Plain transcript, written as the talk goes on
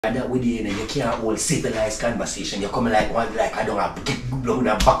That with you, you can't hold civilized conversation. You're coming like one like I don't have to get blown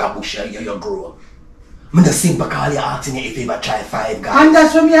a back of bush you grow. I'm just simple call you asking you if you ever try 5 guys. And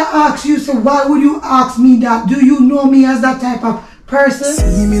that's when I ask you, so why would you ask me that? Do you know me as that type of person?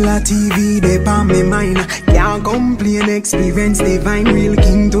 Similar TV, they on me mind. Can't complain, experience divine. Real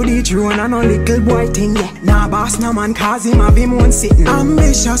king to the throne and a little boy thing, yeah. Nah boss, no man, cause him have him one sitting.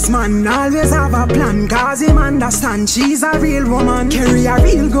 Ambitious man, always have a plan. Cause him understand she's a real woman. Carry a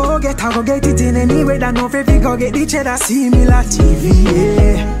real go get it in any way that no if you go get the cheddar. Similar TV,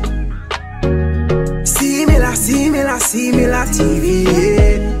 yeah. Similar TV, yeah.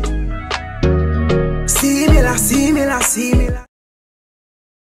 Similar.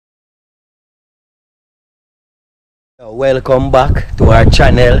 Welcome back to our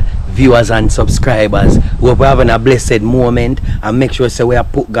channel, viewers and subscribers. Hope we're having a blessed moment, and make sure so we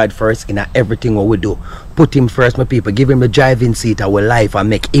put God first in everything what we do. Put him first, my people. Give him the driving seat of our life and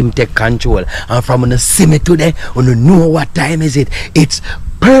make him take control. And from when you see me today, when you know what time is it, it's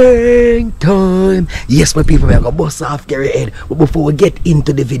prank time. Yes, my people, we are gonna bust off Gary head. But before we get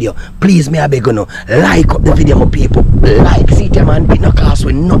into the video, please me I beg you, like up the video, my people. Like, see them and it no cost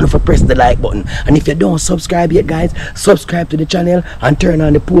with nothing for press the like button. And if you don't subscribe yet, guys, subscribe to the channel and turn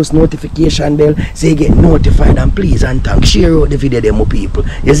on the post notification bell so you get notified. And please and thanks, share out the video there, my people.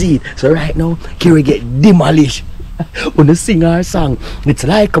 You see it? So right now, Kiri get demolished. When you sing our song, it's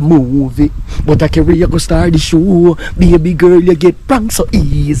like a movie, but I carry you go start the show. Baby girl, you get pranked so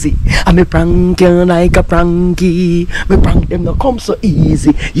easy. And me prank you like a pranky. Me prank them not come so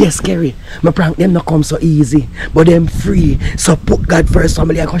easy. Yes, Kerry, me prank them not come so easy, but them free. So put God first,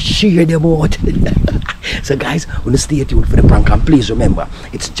 family. I go share them out. So guys, when you stay tuned for the prank, and please remember,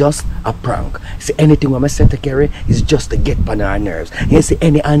 it's just a prank. See, anything when I say to Kerry is just to get on our nerves. You see,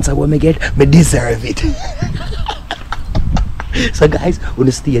 any answer when me get, me deserve it. So guys, when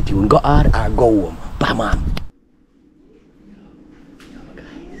you stay tuned, go hard or go home. Bam on. Yo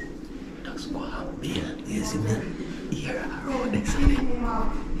guys, just go home. You see me? Here, around this side. Yeah.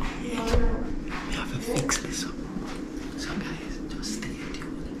 We have to fix this up. So guys, just stay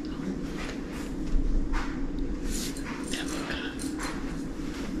tuned.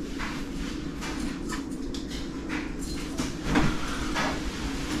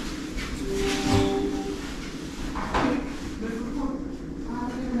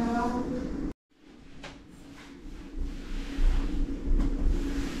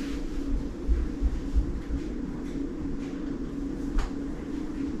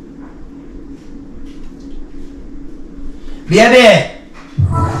 Baby!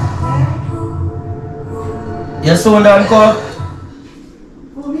 Your son done cook?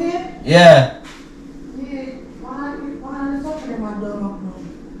 For me? Yeah.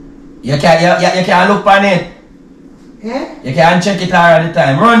 You can't look on it. Yeah? You can't check it all the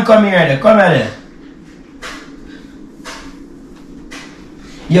time. Run, come here, come here.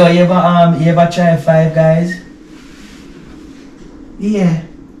 Yo, you ever try 5 guys? Yeah.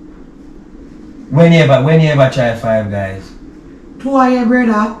 When you ever try 5 guys? 2 of your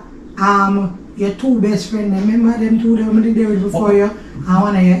brother, your 2 best friends. Remember them 2 that I did there before you, and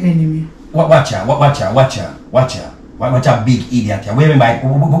 1 of your enemy. Watch a big idiot. What do you mean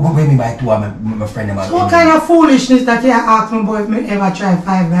by 2 of my friend? So what kind of foolishness that you ask me boy if me ever try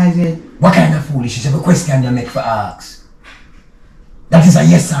 5 guys yet? What kind of foolishness? Every question you make for ask. That is a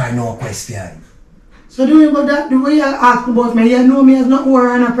yes or no question. So the way you ask about me, you know me as not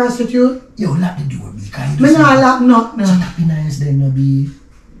whore and a prostitute? Yo, lock the door, because Me not lock nothing. So that be nice then, no be.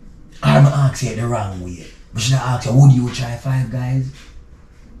 I'm ask you the wrong way. But should I ask you, would you try 5 guys?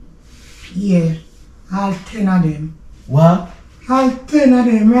 Yeah, all 10 of them. What? All 10 of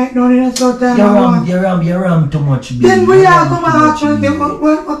them, right now in a sort of time. You ram too much, baby. Then we are going to ask me,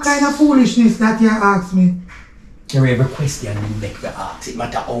 what kind of foolishness that you ask me? Every question you make me ask, it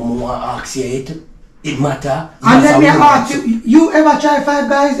matter how much I ask you it. It matter. And then me ask you ever try 5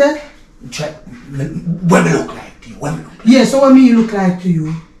 guys then? Try, when me look like to you, Yeah, so what me look like to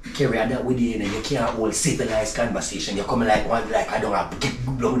you? Carry that with you, you can't hold civilized conversation. You're coming like one like I don't have to get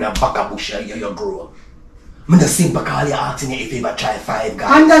blown a back of bush you grow. I'm just simple call you asking you if you ever try 5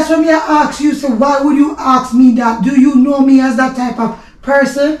 guys. And that's when me ask you, so why would you ask me that? Do you know me as that type of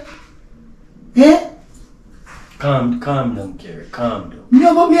person? Eh? Calm down, Kerry, calm down.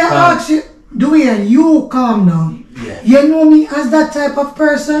 No, but me ask you, do you calm down? Yeah. You know me as that type of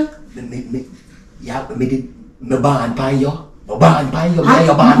person? Me ban by you. Ban by you. You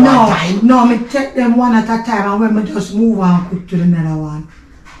ban one time. No, me take them one at a time and when me just move on quick to the another one.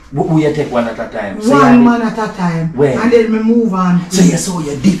 We you take one at a time. So one man at a time. When? And then me move on. So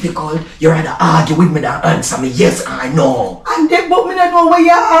you're difficult. You rather argue with me than answer me yes or no. And then, but me don't know why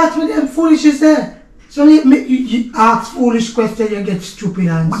you ask me them foolishness there. So you ask foolish question, you get stupid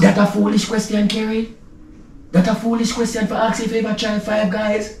answer. That a foolish question, Kerry? That a foolish question for asking if you ever try Five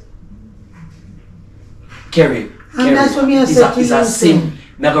Guys? Kerry. And that's what me say to you.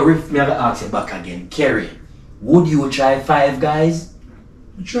 I'm going to ask you back again. Kerry, would you try Five Guys?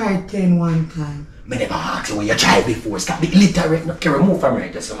 I tried 10 one time. I never asked you when you tried before. Stop the illiterate. No, Kerry, move from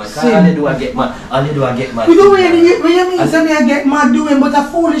right there. So all do I get mad. You know what you mean? Say me I get mad doing, but a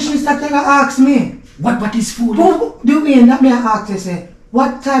foolishness that you ask me. What is foolish? Do you mean that me I ask you say,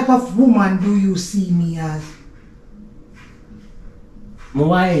 what type of woman do you see me as? My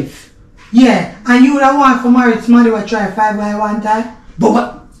wife. Yeah, and you would have want for married somebody who try Five Guys one time? But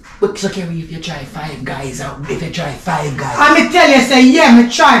what? So Kerry, if you try Five Guys, if you try Five Guys. I me tell you say, yeah, me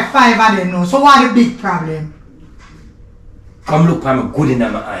try 5 I don't know. So what the big problem? Come look at me good in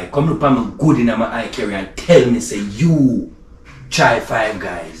my eye. Come look at me good in my eye, Kerry, and tell me say you try Five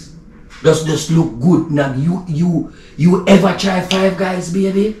Guys. Just look good. Now you ever try Five Guys,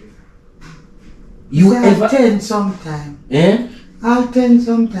 baby? You say ever? I'll 10 sometime. Eh? I'll 10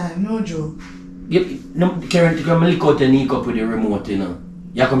 sometime, no joke. No, Kerry, come lick out the knee up with the remote, you know.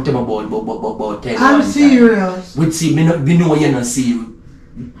 You come tell me about 10 I'm serious. With see, me know you're not serious.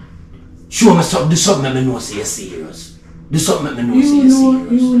 Show me something, do something me know say you're serious. Do something me know say you're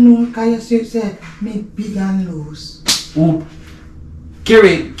serious. You know, because you say me big and loose. Oh,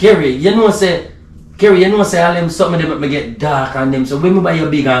 Kerry, you know say all them something them make me get dark and them. So when me buy you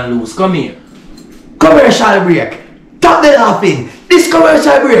big and loose, come here. Commercial break. Stop the laughing. This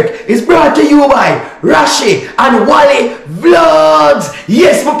commercial break is brought to you by Rashi and Wally Vlogs.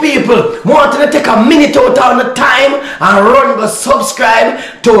 Yes, my people, I want to take a minute out of the time and run go subscribe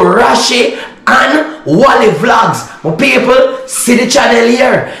to Rashi and Wally Vlogs. My people, see the channel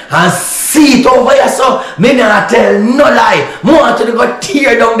here and see it over here. So me not tell no lie. I want to go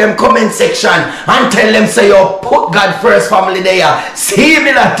tear down them comment section and tell them say yo put God first family there. See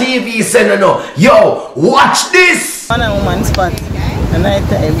me on TV say no. Yo, watch this. On a woman's spot. And I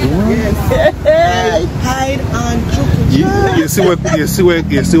tell you, hide and joke. You see what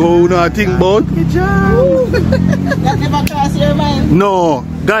you know think about? That never cross your mind. No,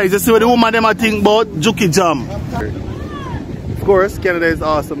 guys, you see what the woman them I think about? Juki Jam. Of course, Canada is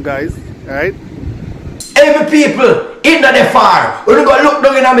awesome, guys. Alright? Every people in the far, we're gonna look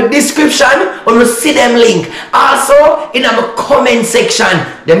down in my description and we'll see them link. Also in my comment section,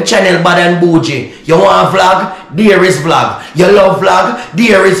 them channel Bad and Bougie. You want vlog? There is vlog. You love vlog?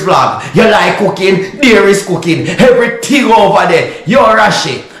 There is vlog. You like cooking? There is cooking. Everything over there. You're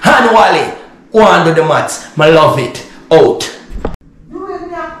Rashi and Wally. Go on do the maths. I love it. Out.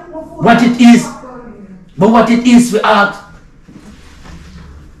 What it is? But what it is we ask.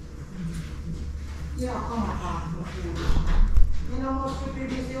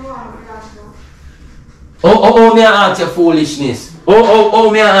 Oh, me I ask your foolishness.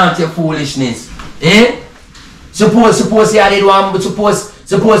 Oh, me I ask your foolishness. Eh? Suppose you did one, but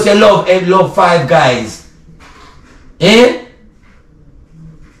suppose you love Five Guys. Eh?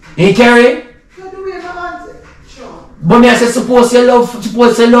 Eh, Kerry? But me I say suppose you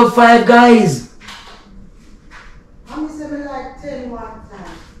love Five Guys. I'm say me like 10 one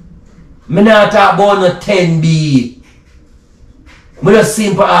time. Me not talk about no 10B. Me just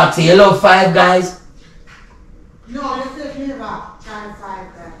simple ask you love Five Guys. No, you said never try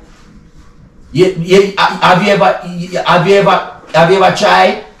 5 Guys. Have you ever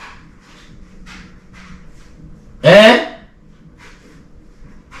tried? Eh?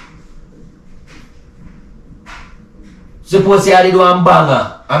 Suppose you did one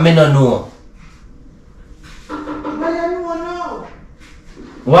banger, I may not know. But you know now.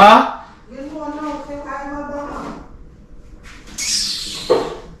 What? You know now, say I'm a banger.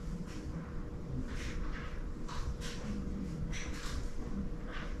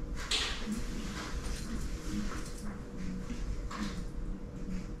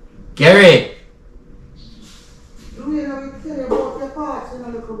 Kerry. Do you know we tell you about your parts in a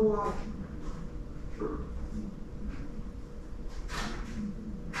little boy?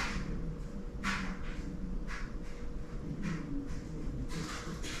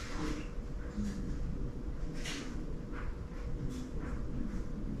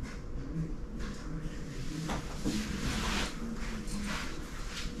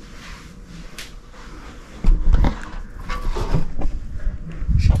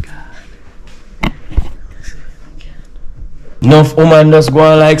 Enough woman just go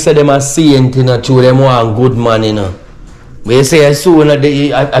on like say them a see anything to them want good man, you know. We say soon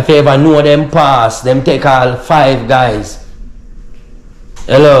if you ever know them pass, them take all 5 guys.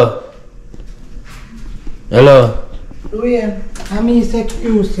 Hello? Hello? Louis, I mean say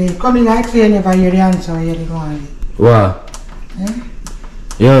you say, come in like say never hear the answer or hear the one. What? Eh?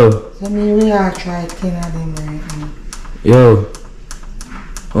 Yo. So me we are try 10 of them right now. Yo.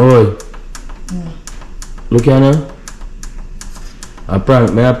 Oi. Look here now. I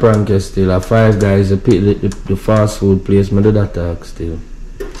prank you still. 5 guys the fast food place. Me do that talk still.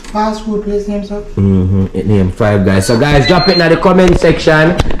 Fast food place name so? It name 5 guys. So guys, drop it in the comment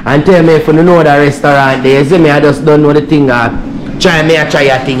section and tell me if you know the restaurant there. You see me, I just don't know the thing. Try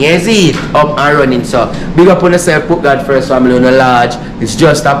a thing. You see it up and running. So big up on yourself, put God first, family on a large. It's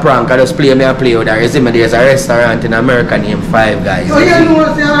just a prank. I just play with that. You see me, there's a restaurant in America named 5 guys. So you know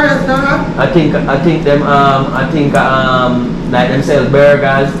what's the restaurant? I think them like them sell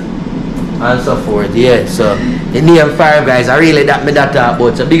burgers and so forth. Yeah, so the name 5 guys, I really that me that talk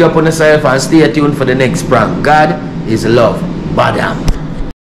about. So big up on yourself and stay tuned for the next prank. God is love. Badam.